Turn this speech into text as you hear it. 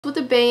with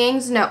the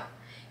bangs. No.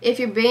 If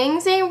your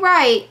bangs ain't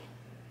right,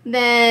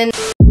 then...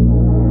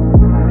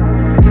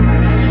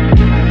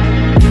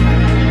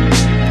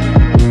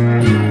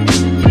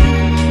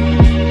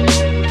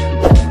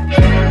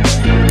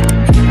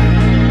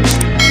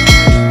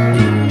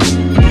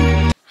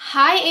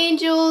 Hi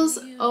angels!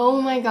 Oh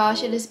my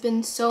gosh, it has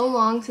been so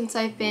long since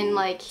I've been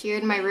like here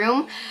in my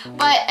room.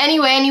 But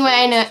anyway,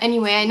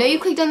 I know you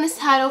clicked on this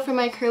title for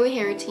my curly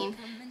hair routine.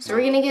 So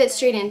we're gonna get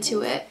straight into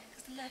it.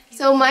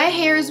 So my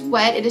hair is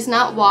wet, it is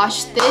not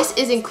washed. This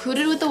is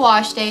included with the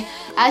wash day.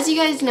 As you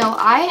guys know,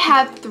 I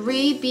have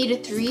 3b to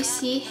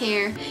 3c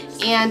hair,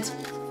 and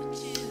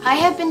I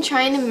have been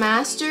trying to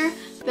master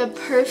the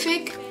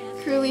perfect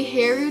curly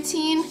hair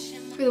routine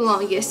for the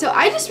longest. So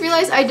I just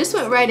realized I just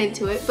went right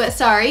into it, but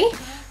sorry,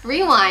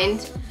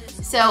 rewind.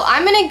 So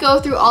I'm gonna go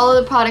through all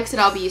of the products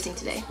that I'll be using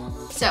today.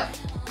 So,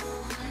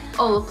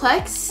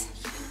 Olaplex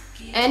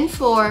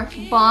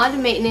N4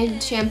 Bond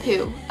Maintenance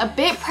Shampoo. A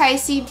bit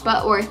pricey,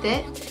 but worth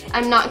it.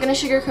 I'm not gonna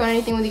sugarcoat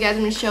anything with you guys.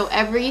 I'm gonna show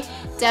every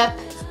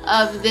depth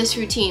of this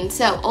routine.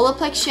 So,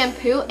 Olaplex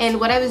shampoo, and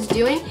what I was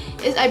doing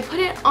is I put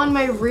it on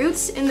my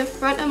roots in the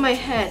front of my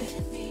head.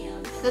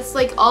 That's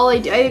like all I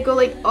do. I go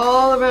like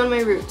all around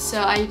my roots.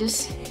 So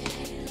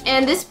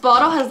and this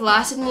bottle has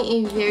lasted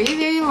me a very,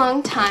 very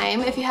long time.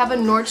 If you have a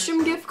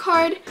Nordstrom gift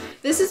card,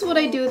 this is what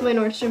I do with my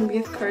Nordstrom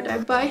gift card. I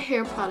buy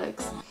hair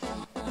products.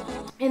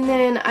 And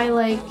then I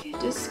like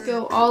just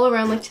go all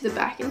around like to the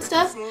back and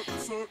stuff.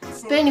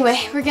 But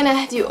anyway, we're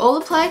gonna do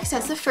Olaplex,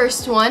 that's the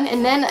first one.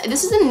 And then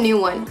this is a new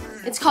one.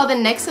 It's called the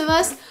Next of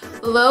Us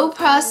Low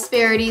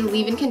Prosperity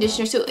Leave-In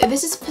Conditioner. So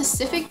this is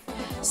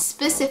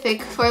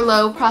specific for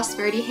low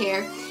prosperity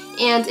hair.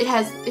 And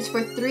it's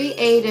for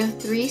 3a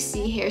to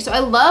 3c hair. So I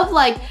love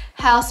like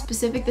how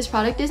specific this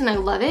product is, and I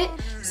love it.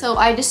 So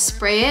I just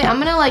spray it. I'm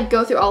gonna like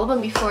go through all of them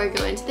before I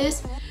go into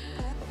this.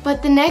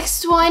 But the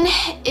next one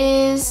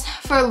is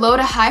for low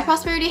to high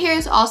prosperity hair.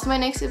 It's also my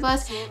Next of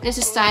Us, and it's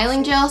a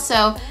styling gel.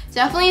 So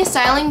definitely a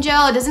styling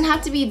gel. It doesn't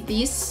have to be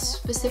these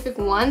specific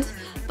ones,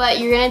 but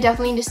you're gonna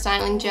definitely need a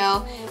styling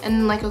gel and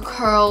then like a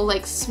curl,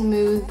 like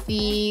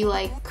smoothie,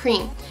 like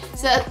cream.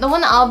 So the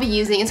one that I'll be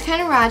using, it's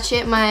kind of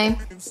ratchet. My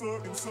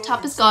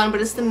top is gone, but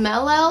it's the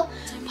Melel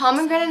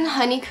Pomegranate and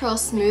Honey Curl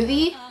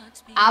Smoothie.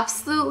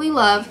 Absolutely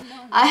love.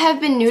 I have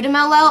been new to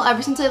Melel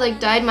ever since I like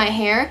dyed my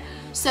hair.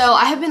 So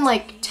I have been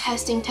like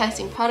testing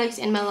products,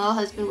 and Melel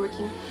has been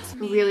working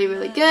really,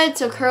 really good.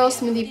 So curl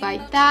smoothie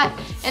by that.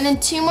 And then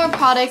two more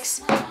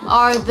products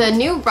are the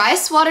new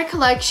Rice Water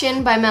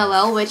Collection by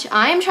Melel, which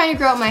I am trying to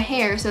grow out my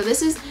hair. So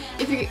this is,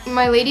 if you're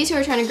my ladies who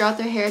are trying to grow out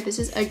their hair, this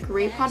is a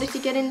great product to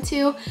get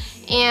into.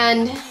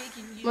 And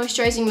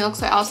moisturizing milk,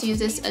 so I also use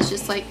this as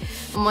just like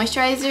a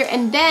moisturizer.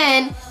 And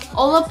then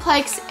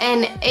Olaplex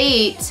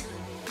N8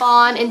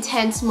 Bond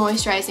Intense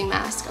Moisturizing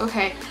Mask.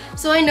 Okay,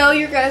 so I know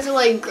you guys are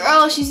like,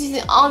 girl, she's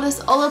using all this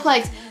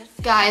Olaplex.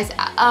 Guys,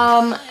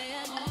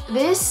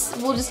 this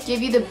will just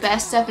give you the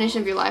best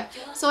definition of your life.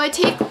 So I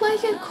take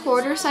like a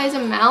quarter size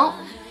amount,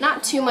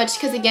 not too much,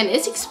 because again,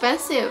 it's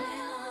expensive.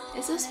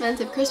 It's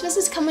expensive. Christmas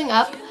is coming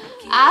up.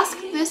 Ask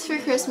this for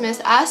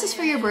Christmas, ask this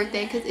for your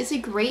birthday, because it's a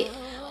great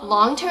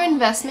long-term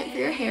investment for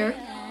your hair.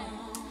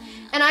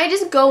 And I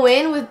just go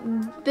in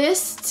with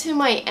this to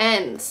my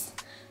ends,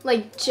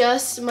 like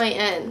just my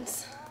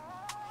ends.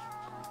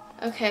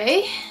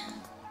 Okay,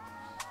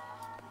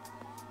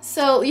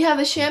 so you have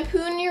a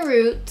shampoo in your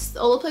roots, the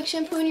Olaplex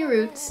shampoo in your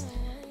roots,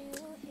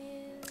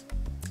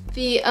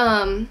 the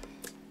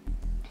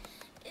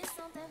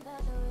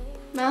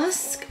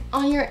mask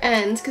on your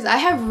ends, because I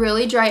have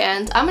really dry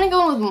ends. I'm gonna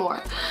go in with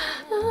more.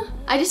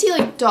 I just see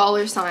like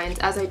dollar signs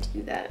as I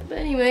do that, but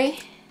anyway,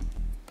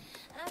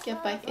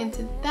 get back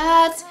into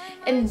that.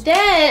 And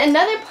then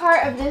another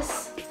part of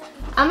this,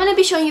 I'm gonna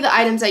be showing you the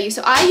items I use.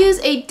 So I use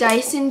a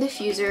Dyson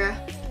diffuser.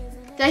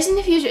 Dyson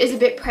diffuser is a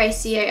bit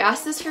pricey. I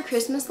asked this for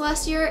Christmas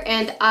last year,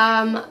 and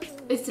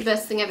it's the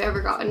best thing I've ever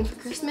gotten for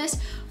Christmas.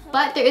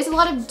 But there is a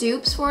lot of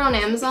dupes for it on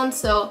Amazon,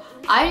 so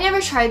I never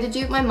tried the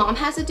dupe. My mom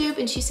has a dupe,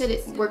 and she said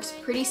it works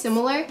pretty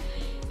similar.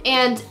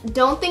 And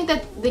don't think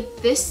that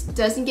this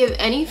doesn't give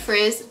any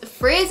frizz.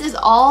 Frizz is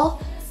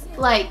all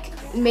like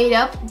made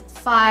up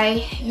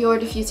by your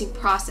diffusing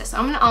process.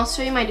 I'm gonna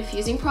also show you my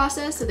diffusing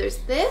process. So there's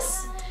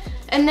this,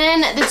 and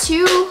then the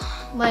two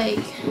like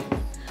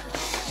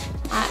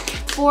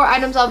 4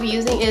 items I'll be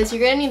using is,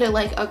 you're gonna need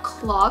a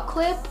claw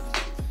clip.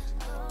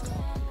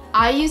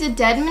 I use a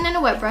Deadman and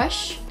a wet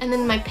brush, and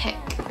then my pick.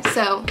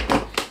 So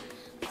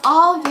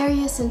all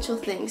very essential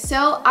things.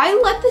 So I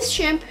let this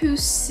shampoo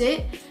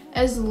sit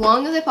as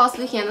long as I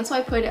possibly can. That's why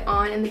I put it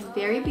on in the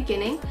very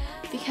beginning,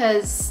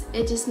 because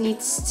it just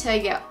needs to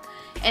go.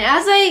 And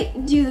as I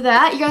do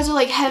that, you guys are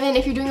like, Heaven,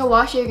 if you're doing a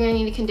wash day, you're gonna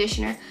need a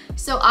conditioner.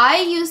 So I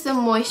use the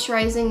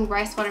moisturizing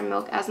rice water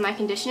milk as my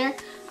conditioner.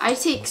 I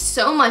take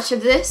so much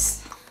of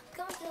this.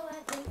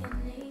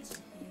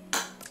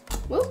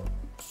 Whoop.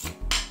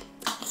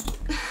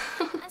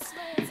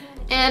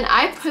 And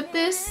I put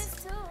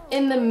this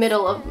in the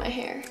middle of my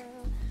hair.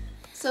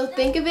 So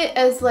think of it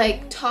as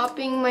like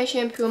topping my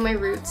shampoo and my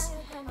roots.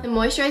 The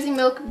moisturizing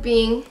milk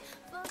being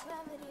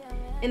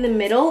in the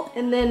middle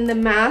and then the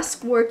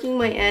mask working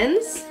my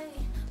ends.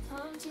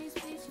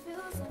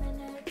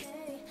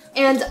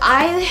 And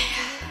I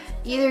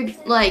either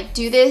like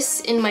do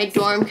this in my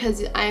dorm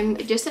because I'm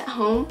just at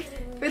home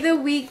for the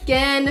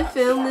weekend to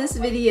film this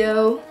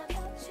video.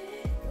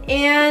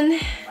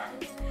 And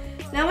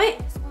now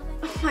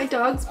my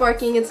dog's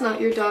barking. It's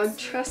not your dog,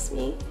 trust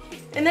me.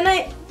 And then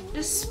I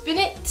just spin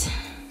it,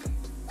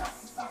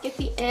 get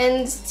the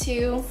ends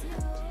too,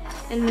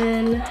 and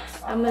then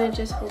I'm gonna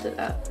just hold it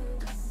up.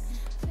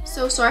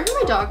 So sorry for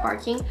my dog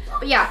barking,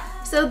 but yeah,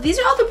 so these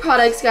are all the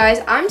products, guys.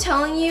 I'm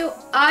telling you,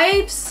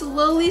 I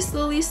slowly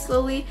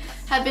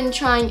have been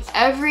trying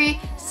every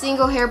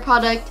single hair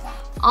product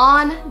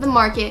on the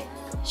market.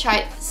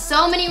 Tried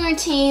so many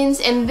routines,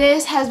 and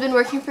this has been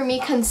working for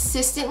me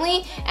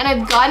consistently, and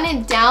I've gotten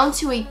it down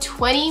to a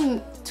 20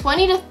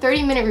 to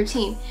 30 minute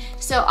routine.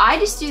 So I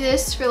just do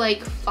this for like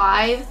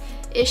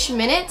 5-ish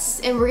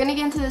minutes, and we're gonna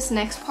get into this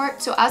next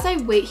part. So as I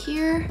wait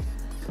here,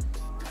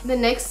 the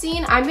next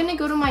scene, I'm gonna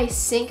go to my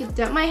sink,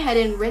 dump my head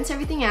in, rinse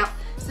everything out.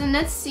 So the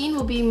next scene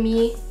will be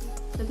me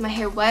with my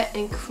hair wet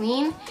and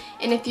clean.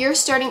 And if you're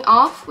starting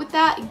off with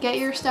that, get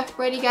your stuff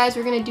ready, guys.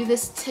 We're gonna do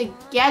this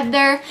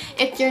together.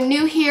 If you're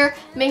new here,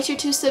 make sure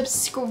to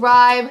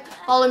subscribe.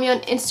 Follow me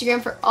on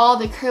Instagram for all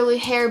the curly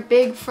hair,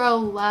 big fro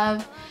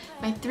love.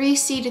 My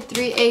 3C to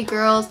 3A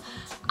girls.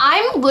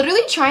 I'm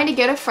literally trying to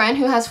get a friend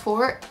who has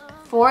 4A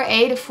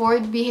to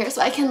 4B hair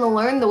so I can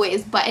learn the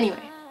ways. But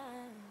anyway,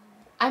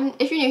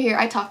 if you're new here,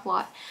 I talk a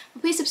lot.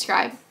 But please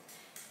subscribe.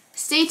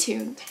 Stay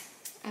tuned.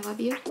 I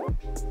love you.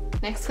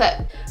 Next clip.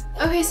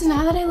 Okay, so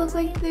now that I look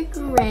like the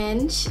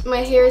Grinch, my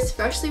hair is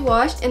freshly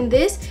washed, and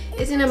this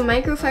is in a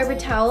microfiber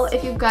towel.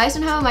 If you guys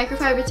don't have a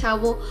microfiber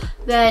towel,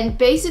 then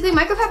basically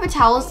microfiber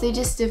towels, they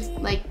just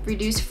like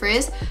reduce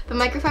frizz. But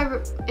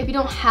microfiber, if you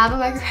don't have a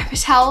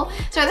microfiber towel,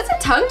 sorry, that's a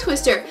tongue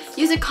twister.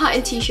 Use a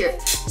cotton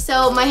t-shirt.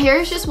 So my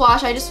hair is just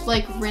washed. I just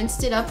like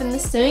rinsed it up in the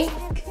sink,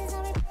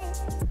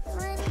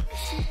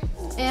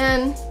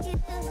 and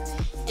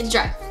it's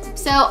dry.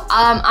 So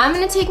I'm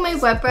gonna take my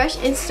wet brush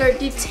and start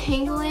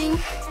detangling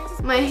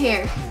my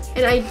hair.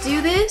 And I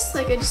do this,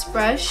 like I just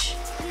brush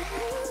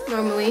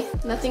normally,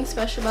 nothing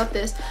special about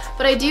this.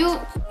 But I do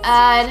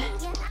add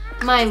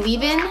my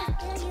leave-in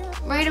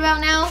right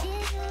about now.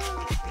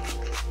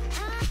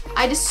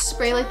 I just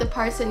spray like the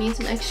parts that need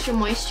some extra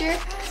moisture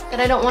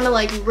that I don't wanna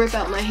like rip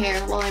out my hair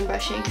while I'm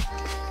brushing.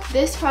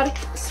 This product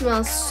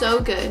smells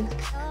so good.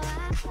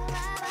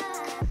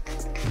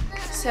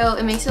 So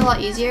it makes it a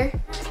lot easier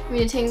for me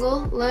to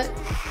tangle. Look,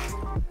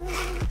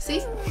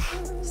 see,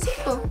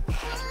 simple.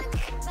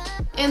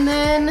 And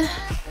then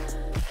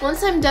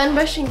once I'm done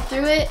brushing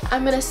through it,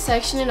 I'm gonna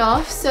section it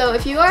off. So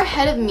if you are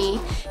ahead of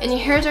me and your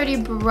hair is already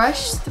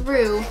brushed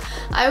through,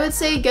 I would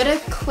say get a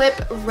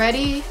clip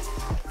ready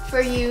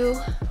for you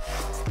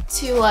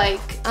to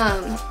like,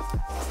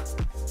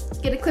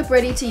 get a clip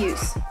ready to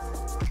use.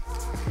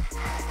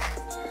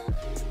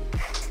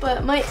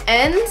 But my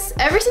ends,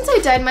 ever since I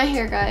dyed my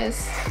hair,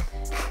 guys,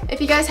 if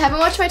you guys haven't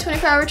watched my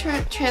 24-hour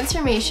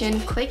transformation,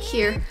 click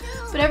here.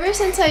 But ever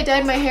since I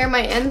dyed my hair,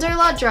 my ends are a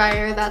lot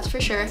drier, that's for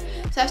sure. So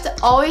I have to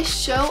always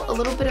show a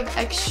little bit of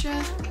extra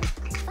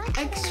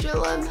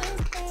love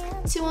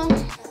to them.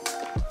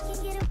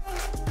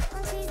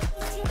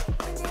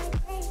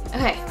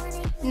 Okay,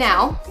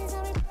 now,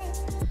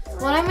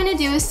 what I'm gonna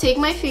do is take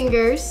my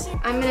fingers,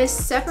 I'm gonna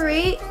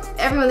separate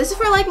everyone. This is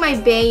for like my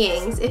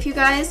bangs. If you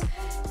guys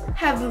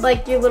have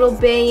like your little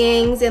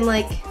bangs and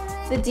like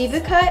the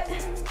diva cut,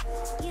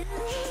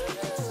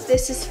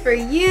 this is for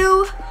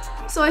you.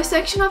 So I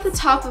section off the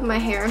top of my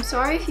hair. I'm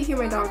sorry if you hear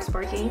my dogs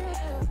barking,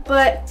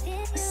 but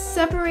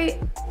separate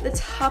the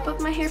top of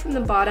my hair from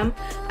the bottom.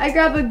 I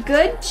grab a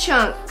good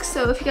chunk.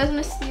 So if you guys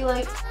want to see,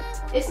 like,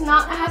 it doesn't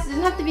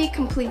have to be a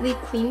completely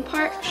clean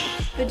part,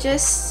 but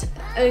just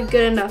a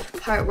good enough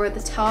part where the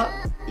top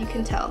you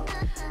can tell.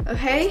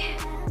 Okay.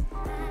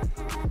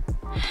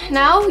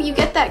 Now you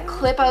get that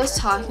clip I was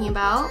talking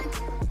about.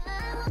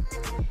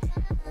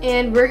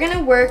 And we're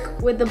gonna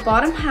work with the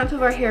bottom half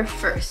of our hair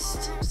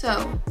first.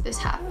 So this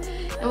half.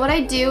 And what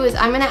I do is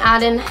I'm gonna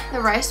add in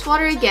the rice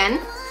water again.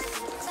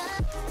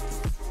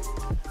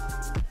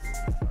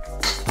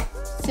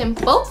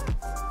 Simple.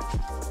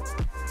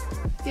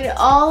 Get it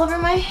all over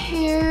my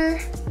hair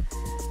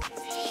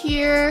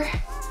here.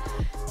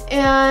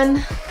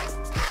 And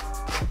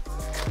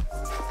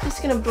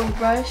just gonna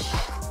brush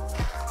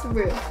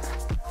through.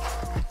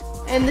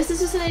 And this is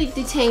just gonna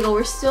detangle.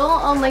 We're still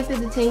on like the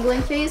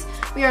detangling phase.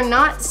 We are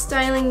not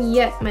styling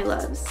yet, my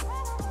loves.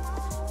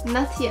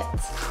 Not yet.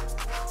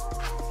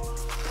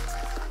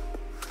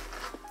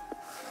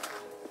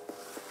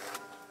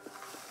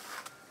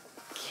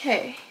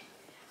 Okay.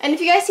 And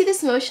if you guys see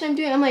this motion I'm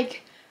doing, I'm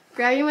like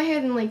grabbing my hair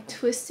and like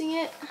twisting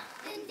it.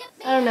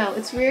 I don't know,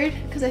 it's weird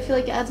because I feel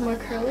like it adds more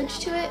curlage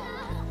to it.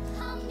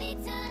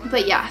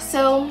 But yeah,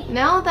 so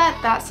now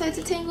that that side's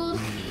detangled,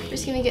 we're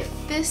just gonna get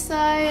this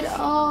side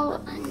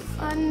all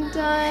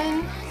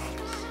undone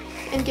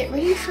and get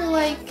ready for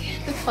like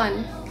the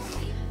fun.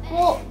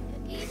 Well,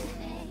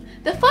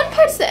 The fun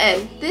part's the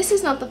end. This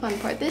is not the fun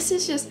part. This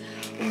is just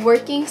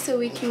working so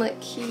we can look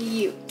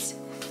cute.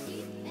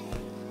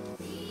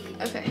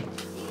 Okay.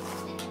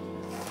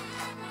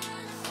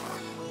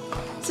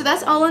 So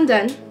that's all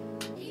undone.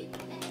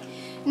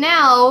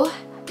 Now,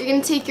 you're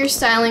gonna take your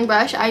styling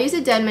brush. I use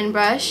a Denman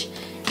brush.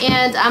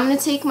 And I'm gonna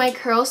take my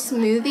curl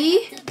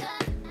smoothie.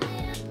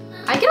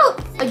 I get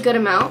a good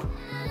amount.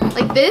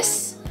 Like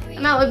this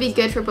amount would be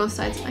good for both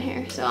sides of my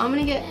hair. So I'm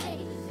gonna get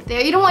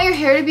there. You don't want your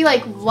hair to be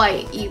like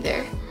white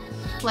either.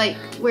 Like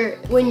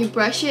when you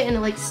brush it and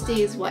it like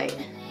stays white.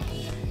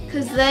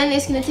 Cause then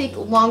it's gonna take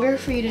longer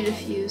for you to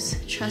diffuse.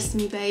 Trust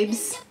me,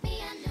 babes.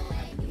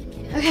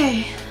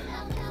 Okay.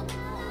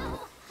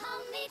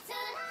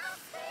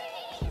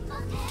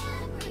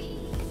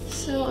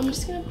 So I'm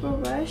just gonna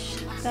brush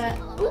that.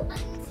 Oop.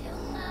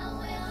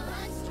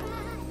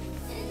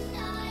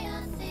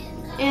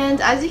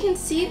 And as you can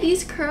see,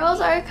 these curls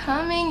are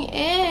coming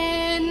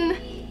in.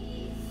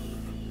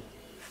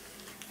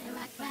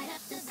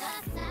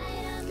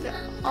 Get it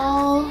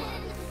all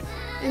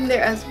in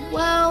there as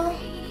well.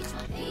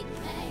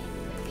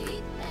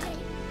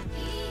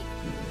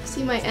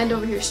 See, my end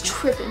over here is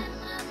tripping.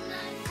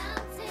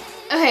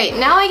 Okay,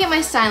 now I get my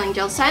styling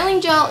gel.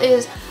 Styling gel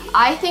is,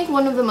 I think,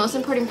 one of the most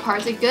important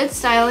parts. A good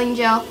styling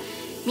gel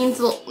means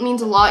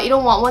a lot. You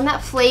don't want one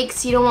that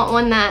flakes. You don't want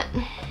one that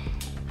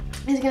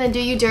is gonna do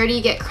you dirty,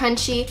 get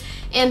crunchy.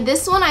 And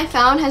this one I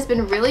found has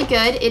been really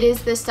good. It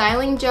is the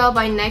styling gel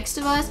by Next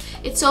of Us.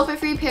 It's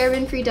sulfur-free,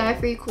 paraben-free,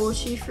 dye-free,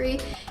 cruelty-free,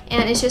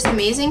 and it's just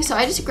amazing. So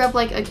I just grab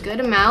like a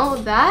good amount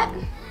of that.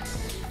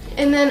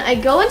 And then I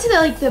go into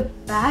the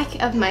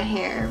back of my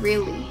hair,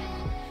 really.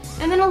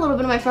 And then a little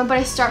bit of my front, but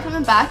I start from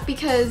the back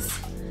because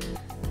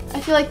I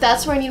feel like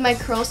that's where I need my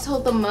curls to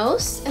hold the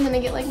most. And then I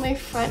get like my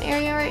front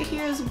area right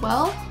here as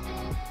well.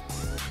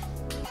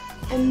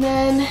 And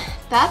then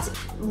that's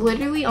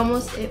literally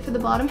almost it for the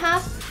bottom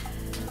half.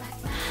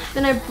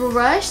 Then I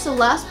brush, the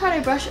last part I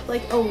brush it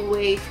like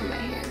away from my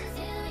hair.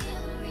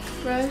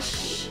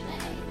 Brush,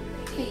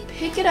 like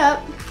pick it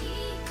up,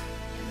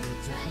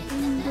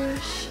 and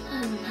brush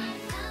away.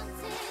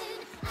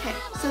 Okay,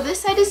 so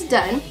this side is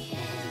done.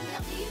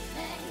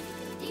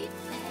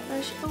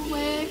 Brush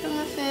away from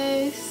the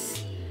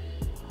face,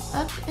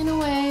 up and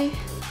away.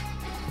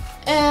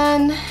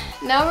 And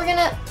now we're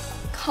gonna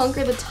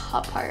conquer the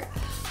top part,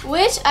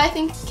 which I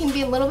think can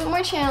be a little bit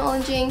more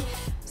challenging,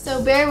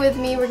 so bear with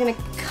me, we're gonna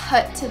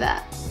cut to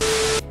that.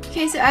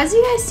 Okay, so as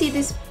you guys see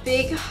this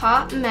big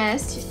hot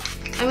mess,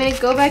 I'm gonna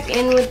go back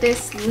in with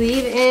this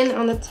leave-in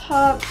on the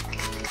top.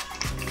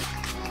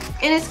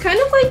 And it's kind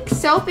of like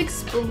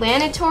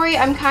self-explanatory.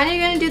 I'm kind of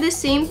gonna do the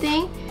same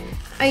thing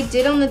I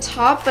did on the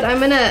top, but on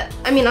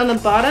the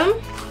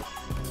bottom,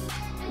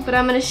 but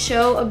I'm gonna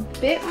show a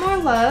bit more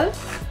love.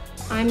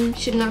 I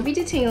should not be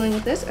detangling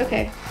with this,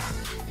 okay.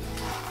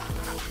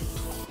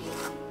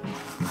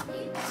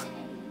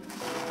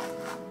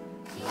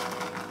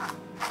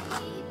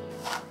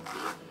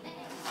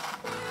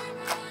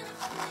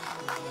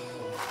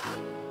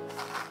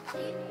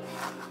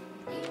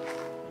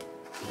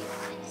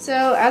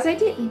 So as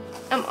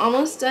I'm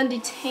almost done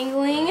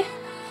detangling.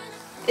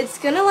 It's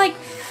gonna like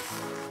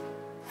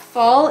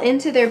fall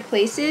into their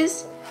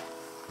places.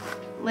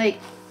 Like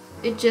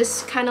it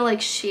just kind of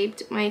like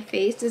shaped my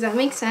face. Does that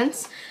make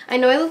sense? I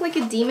know I look like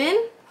a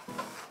demon,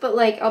 but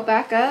like I'll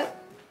back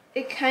up.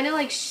 It kind of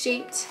like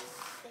shaped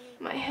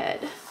my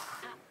head.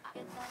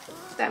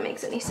 If that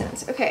makes any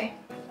sense. Okay.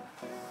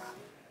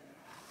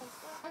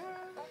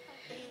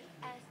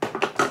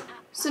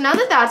 So now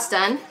that that's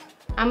done,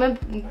 I'm gonna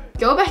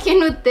go back in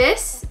with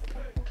this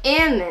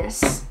and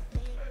this.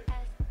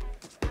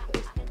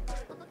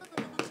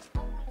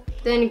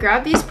 Then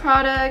grab these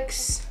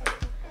products.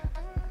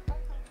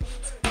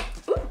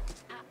 Ooh.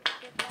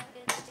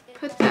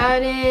 Put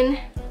that in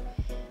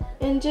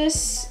and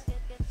just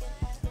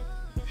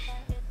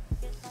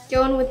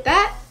go in with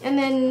that and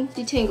then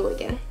detangle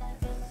again.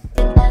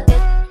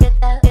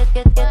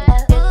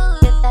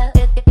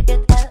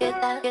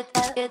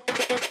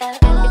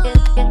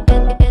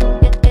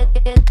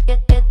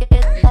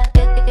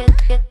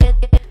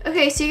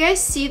 Okay, so you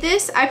guys see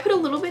this? I put a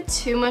little bit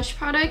too much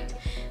product.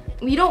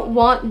 You don't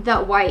want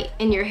that white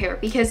in your hair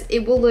because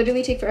it will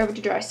literally take forever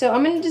to dry. So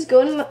I'm gonna just go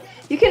in.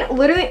 You can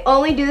literally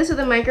only do this with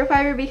a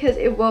microfiber because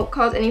it won't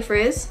cause any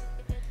frizz.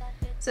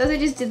 So as I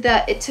just did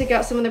that, it took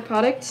out some of the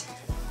product.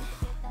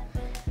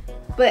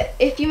 But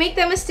if you make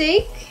that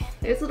mistake,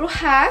 there's a little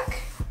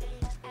hack.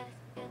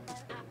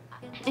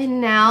 And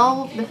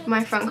now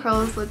my front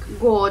curls look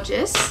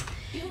gorgeous.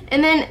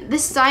 And then the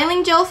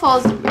styling gel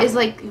falls is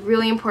like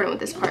really important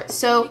with this part.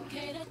 So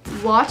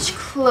watch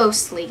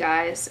closely,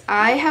 guys.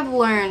 I have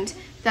learned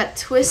that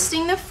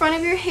twisting the front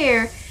of your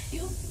hair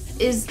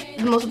is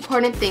the most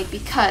important thing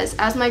because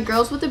as my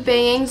girls with the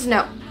bangs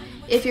know,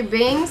 if your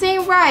bangs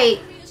ain't right,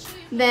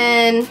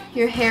 then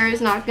your hair is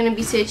not gonna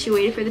be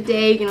situated for the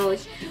day. You're gonna look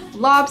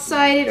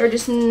lopsided or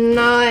just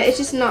not, it's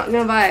just not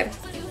gonna vibe.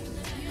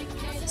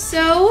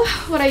 So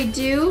what I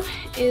do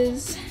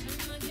is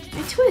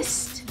I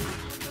twist.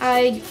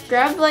 I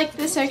grab like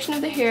this section of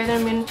the hair that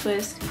I'm gonna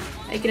twist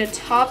I get a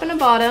top and a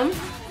bottom.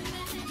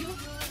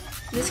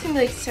 This can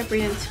like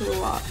separate into a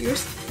lot.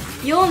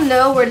 You'll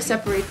know where to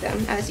separate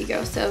them as you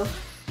go. So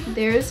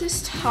there's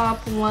this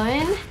top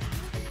one,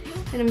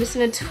 and I'm just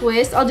gonna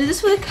twist. I'll do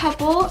this with a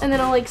couple, and then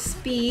I'll like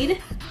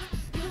speed,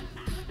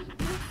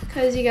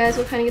 because you guys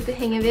will kind of get the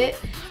hang of it.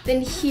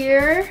 Then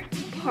here,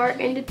 part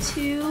into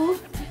two,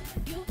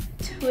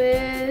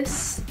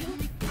 twist,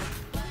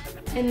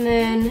 and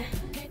then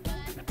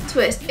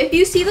twist. If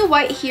you see the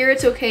white here,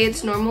 it's okay,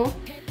 it's normal,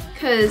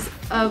 because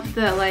of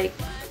the like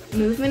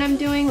movement I'm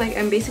doing. Like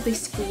I'm basically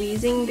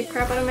squeezing the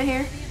crap out of my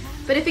hair.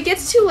 But if it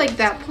gets to like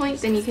that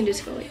point, then you can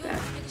just go like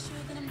that.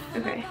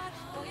 Okay.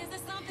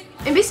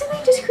 And basically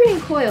just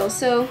creating coils.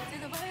 So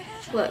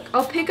look,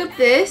 I'll pick up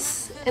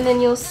this, and then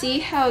you'll see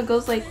how it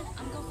goes like,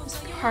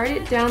 just part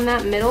it down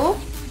that middle,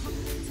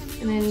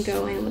 and then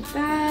go in with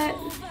that.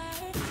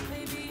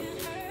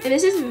 And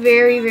this is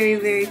very, very,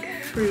 very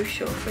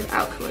crucial for the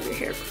outcome of your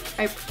hair,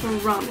 I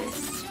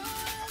promise.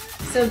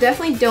 So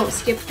definitely don't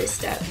skip this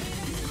step.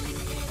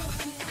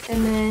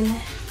 And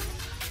then,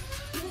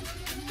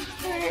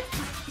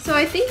 so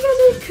I think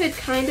you guys could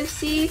kind of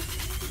see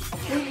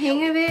the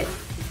hang of it.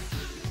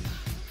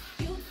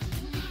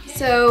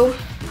 So,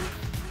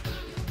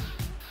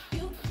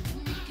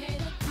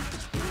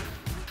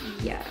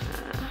 yeah.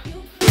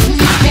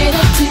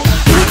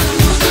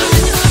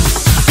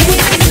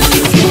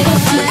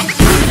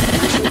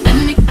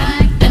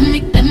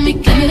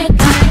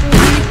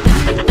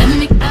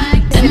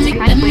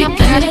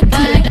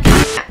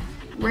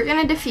 We're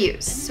gonna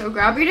diffuse. So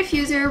grab your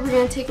diffuser, we're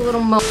gonna take a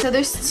little moment. So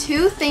there's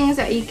two things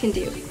that you can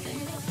do.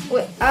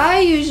 What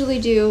I usually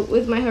do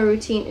with my hair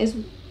routine is,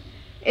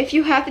 if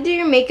you have to do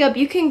your makeup,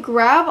 you can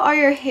grab all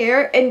your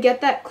hair and get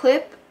that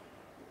clip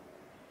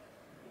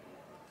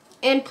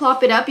and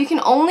plop it up. You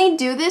can only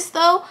do this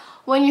though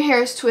when your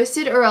hair is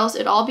twisted, or else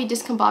it'll all be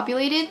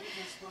discombobulated.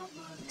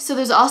 So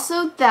there's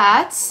also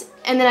that,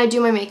 and then I do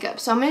my makeup.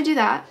 So I'm gonna do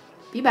that.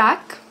 Be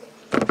back.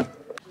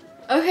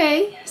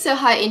 Okay, so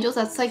hi angels,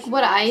 that's like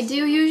what I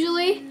do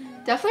usually.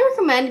 Definitely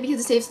recommend it because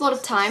it saves a lot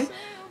of time.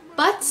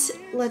 But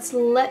let's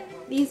let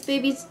these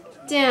babies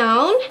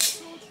down,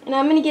 and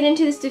I'm gonna get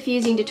into this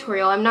diffusing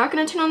tutorial. I'm not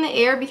gonna turn on the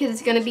air because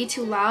it's gonna be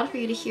too loud for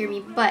you to hear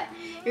me, but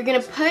you're gonna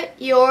put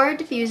your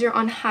diffuser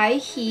on high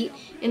heat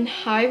and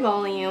high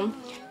volume,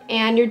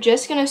 and you're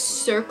just gonna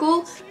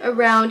circle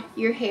around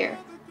your hair.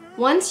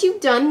 Once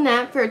you've done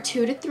that for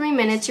 2 to 3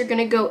 minutes, you're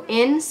gonna go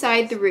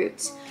inside the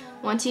roots.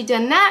 Once you've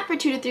done that for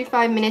 2 to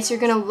 5 minutes, you're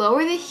gonna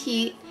lower the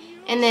heat,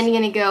 and then you're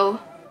gonna go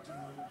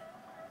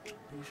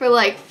for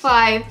like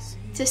 5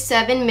 to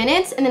 7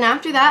 minutes, and then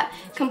after that,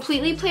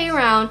 completely play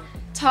around.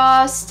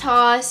 Toss,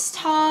 toss,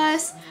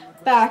 toss,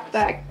 back,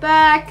 back,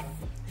 back,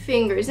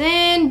 fingers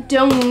in.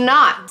 Do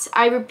not,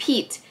 I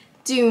repeat,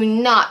 do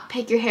not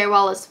pick your hair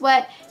while it's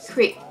wet.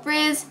 Create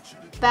frizz.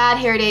 Bad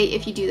hair day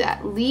if you do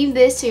that. Leave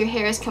this till your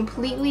hair is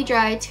completely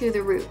dry to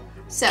the root.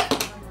 So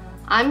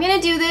I'm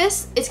gonna do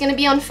this. It's gonna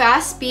be on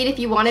fast speed if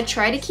you want to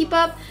try to keep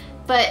up,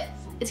 but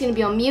it's gonna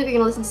be on mute. You're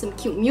gonna listen to some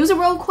cute music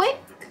real quick.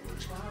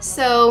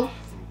 So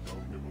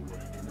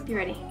be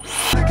ready.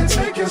 I can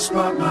take your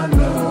spot, my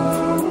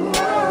love.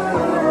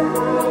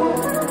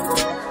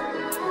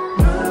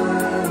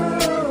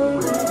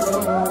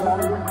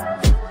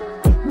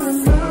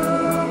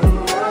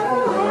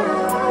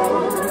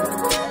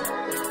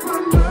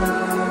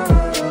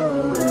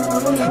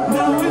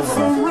 Now if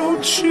I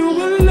wrote you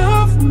a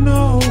love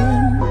note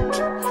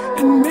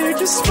and made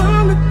you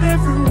smile at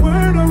every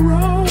word I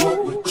wrote, what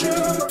would you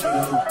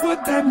do? Would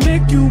that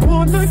make you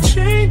wanna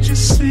change your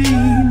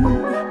scene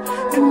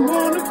and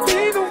wanna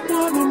be the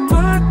one on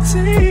my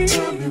team?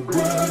 Tell me,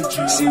 would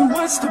you? See,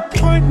 what's the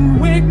point in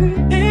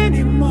waiting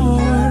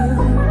anymore?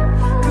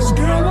 'Cause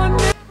girl, I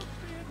know.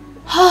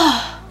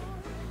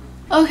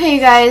 Okay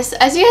guys,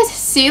 as you guys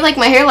see, like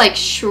my hair like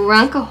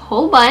shrunk a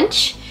whole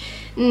bunch.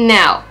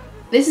 Now,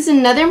 this is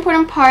another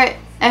important part.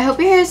 I hope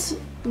your hair is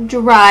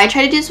dry.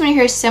 Try to do this when your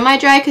hair is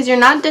semi-dry because you're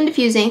not done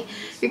diffusing.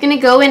 You're gonna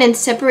go in and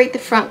separate the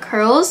front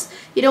curls.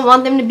 You don't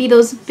want them to be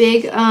those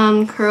big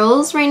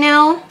curls right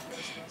now,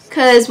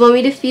 because when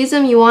we diffuse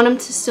them, you want them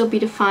to still be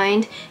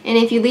defined. And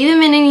if you leave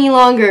them in any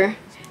longer,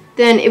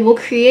 then it will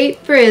create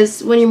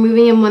frizz when you're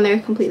moving them when they're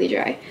completely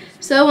dry.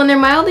 So when they're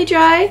mildly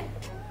dry,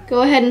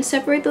 go ahead and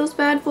separate those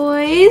bad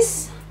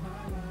boys.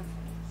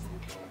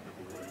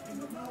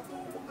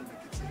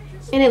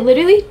 And it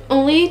literally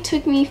only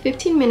took me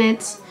 15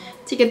 minutes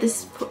to get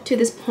this to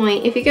this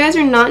point. If you guys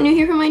are not new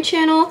here from my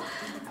channel,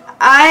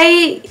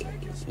 it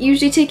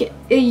used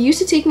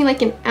to take me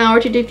like an hour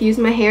to diffuse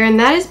my hair, and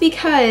that is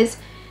because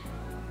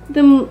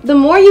the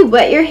more you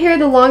wet your hair,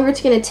 the longer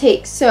it's gonna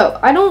take. So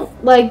I don't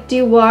like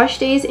do wash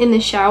days in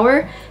the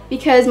shower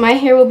because my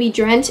hair will be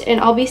drenched and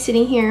I'll be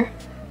sitting here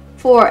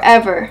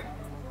forever.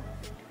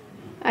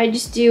 I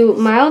just do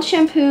mild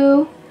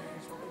shampoo,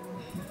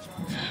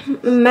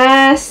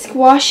 mask,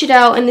 wash it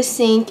out in the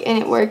sink, and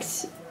it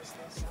works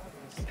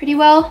pretty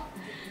well.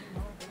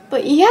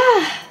 But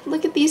yeah,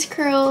 look at these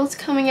curls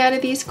coming out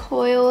of these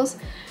coils.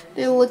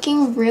 They're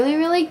looking really,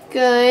 really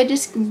good.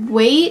 Just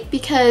wait,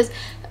 because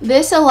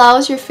this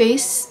allows your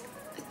face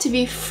to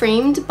be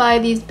framed by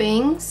these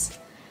bangs.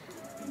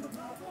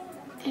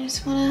 I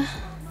just wanna,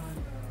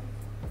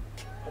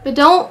 but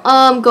don't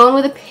go in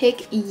with a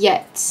pick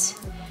yet.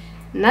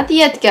 Not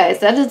yet, guys.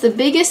 That is the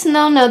biggest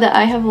no-no that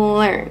I have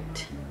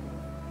learned.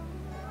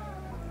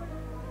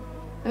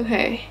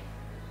 Okay.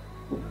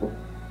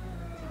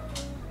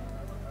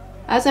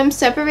 As I'm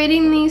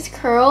separating these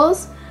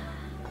curls,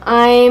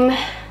 I'm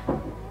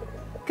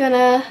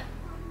gonna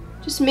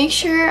just make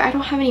sure I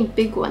don't have any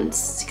big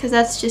ones, because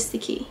that's just the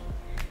key.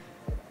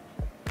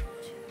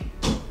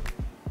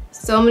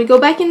 So I'm gonna go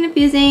back into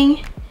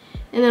diffusing,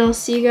 and then I'll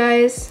see you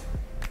guys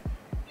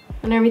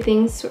when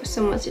everything's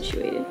somewhat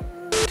situated.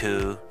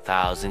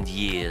 2,000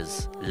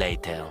 years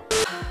later.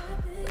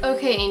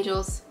 Okay,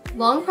 angels,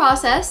 long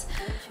process,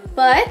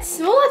 but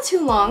well, not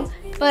too long,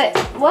 but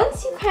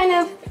once you kind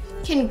of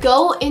can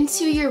go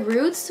into your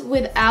roots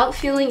without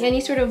feeling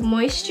any sort of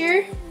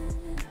moisture,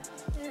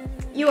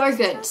 you are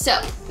good. So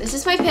this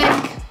is my pick.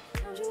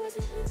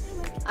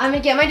 I'm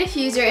gonna get my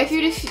diffuser. If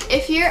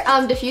your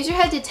diffuser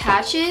head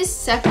detaches,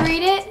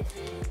 separate it,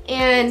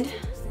 and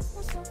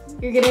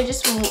you're gonna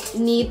just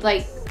need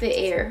like the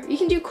air. You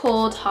can do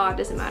cold, hot,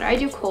 doesn't matter. I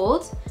do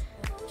cold.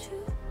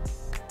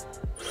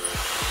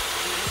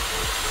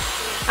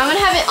 I'm gonna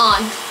have it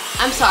on.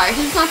 I'm sorry,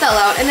 because it's not that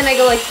loud. And then I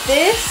go like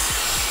this.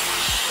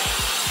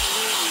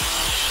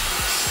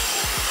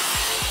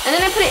 And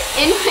then I put it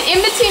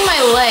in between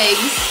my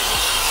legs.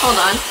 Hold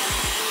on.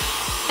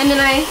 And then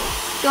I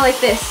go like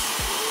this.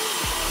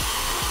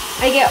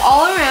 I get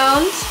all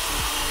around.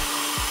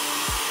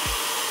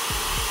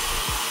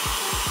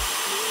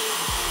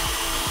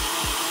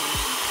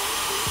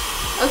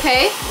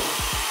 Okay.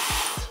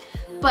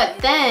 But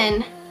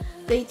then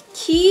the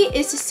key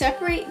is to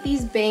separate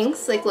these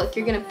bangs. Like, look,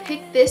 you're gonna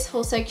pick this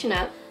whole section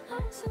up,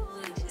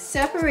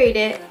 separate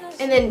it,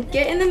 and then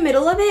get in the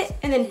middle of it,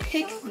 and then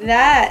pick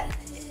that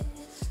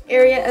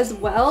area as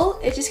well.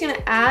 It's just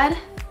gonna add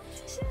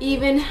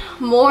even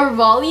more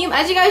volume.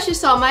 As you guys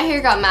just saw, my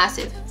hair got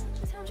massive.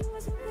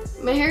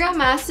 My hair got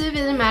massive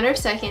in a matter of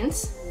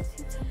seconds.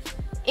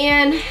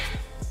 And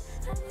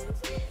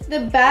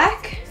the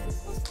back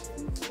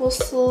will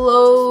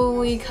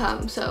slowly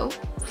come, so.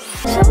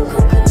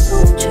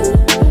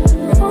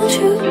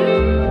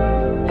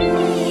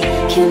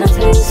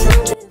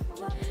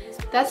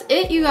 That's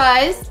it, you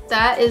guys.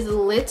 That is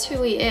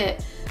literally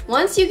it.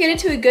 Once you get it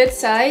to a good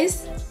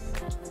size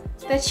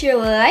that you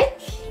like,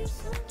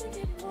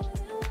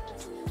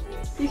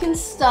 you can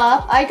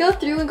stop. I go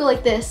through and go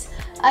like this.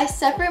 I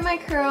separate my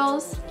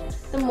curls.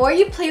 The more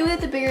you play with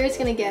it, the bigger it's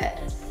gonna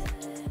get.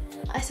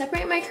 I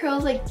separate my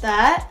curls like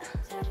that,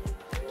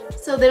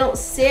 so they don't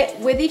sit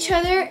with each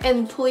other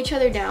and pull each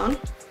other down.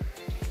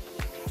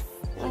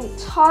 I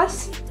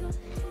toss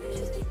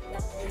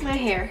my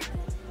hair,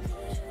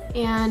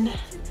 and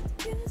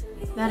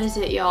that is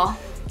it, y'all.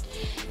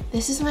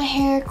 This is my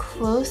hair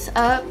close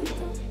up.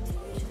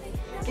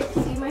 You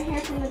can see my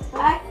hair from the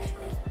back.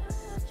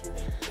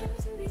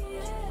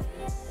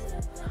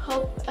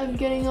 Hope I'm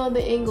getting all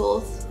the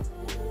angles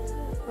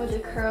with the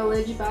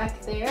curlage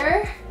back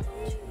there.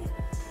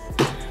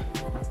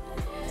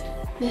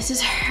 This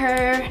is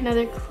her,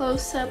 another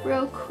close up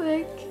real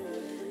quick.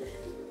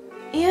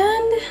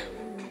 And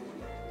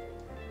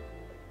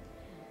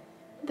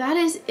that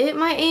is it,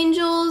 my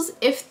angels.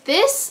 If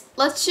this,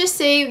 let's just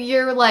say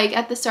you're like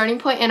at the starting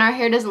point and our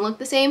hair doesn't look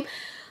the same,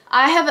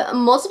 I have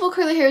multiple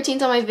curly hair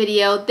routines on my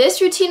video. This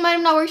routine might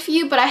have not worked for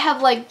you, but I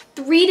have like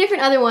 3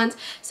 different other ones.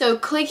 So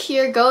click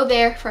here, go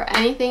there for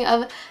anything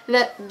of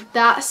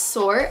that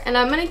sort. And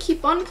I'm gonna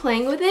keep on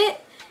playing with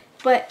it.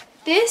 But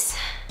this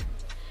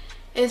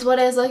is what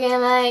it's looking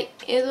like,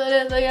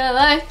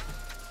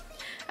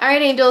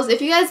 Alright, angels, if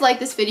you guys like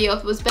this video, if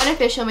it was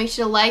beneficial, make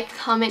sure to like,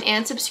 comment,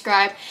 and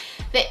subscribe.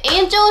 The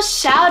angel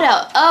shout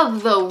out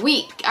of the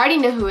week. I already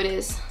know who it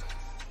is.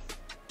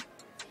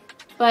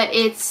 But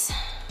it's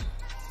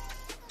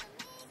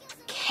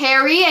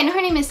Carrie. I know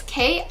her name is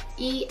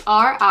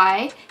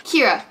K-E-R-I.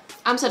 Kira.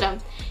 I'm so dumb.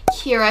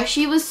 Kira.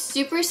 She was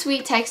super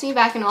sweet. Text me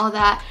back and all of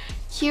that.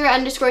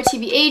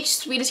 Kira_TBH.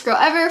 Sweetest girl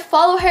ever.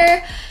 Follow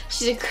her.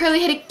 She's a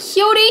curly-headed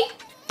cutie.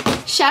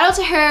 Shout out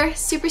to her.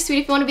 Super sweet.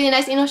 If you want to be the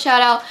nice angel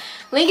shout out,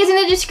 link is in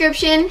the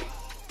description.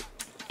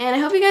 And I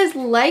hope you guys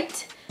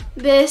liked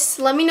this.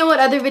 Let me know what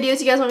other videos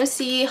you guys want to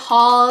see.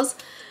 Hauls.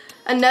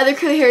 Another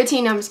curly hair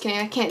routine. No, I'm just kidding.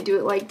 I can't do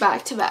it like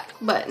back to back.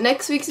 But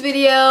next week's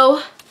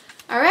video.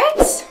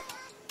 Alright.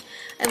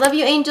 I love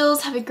you,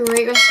 angels. Have a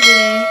great rest of your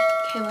day.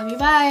 Okay, love you.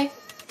 Bye.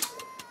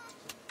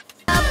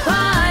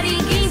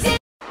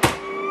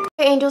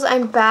 Okay, angels,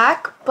 I'm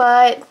back.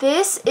 But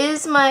this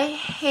is my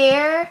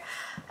hair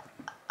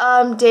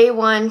day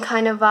 1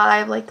 kind of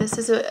vibe. Like, this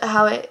is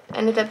how it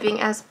ended up being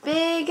as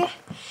big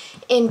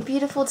and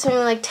beautiful to me,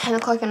 like 10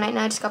 o'clock at night.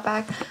 Now I just got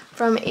back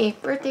from a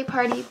birthday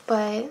party,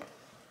 but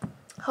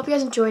hope you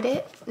guys enjoyed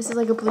it. This is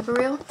like a blooper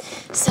reel.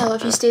 So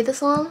if you stayed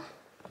this long,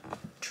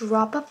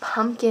 drop a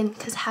pumpkin,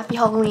 because happy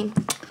Halloween.